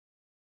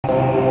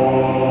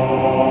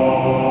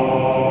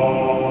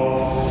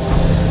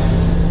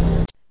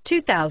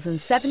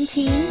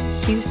2017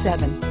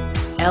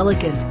 Q7.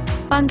 Elegant,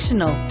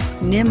 functional,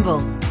 nimble,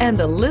 and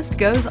the list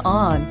goes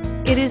on.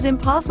 It is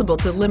impossible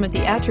to limit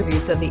the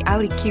attributes of the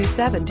Audi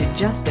Q7 to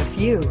just a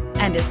few,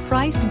 and is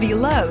priced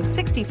below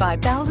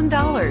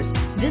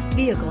 $65,000. This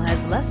vehicle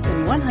has less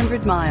than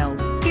 100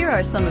 miles. Here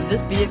are some of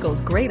this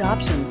vehicle's great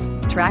options: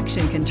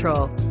 traction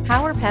control,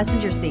 power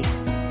passenger seat,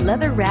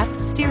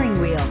 leather-wrapped steering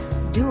wheel,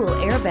 dual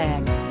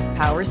airbags,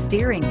 power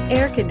steering,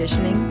 air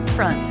conditioning,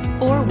 front,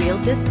 four-wheel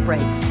disc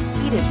brakes,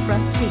 heated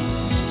front seats,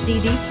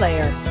 CD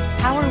player,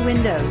 power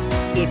windows.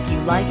 If you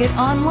like it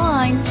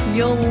online,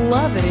 you'll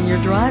love it in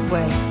your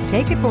driveway.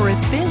 Take it for a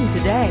spin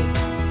today.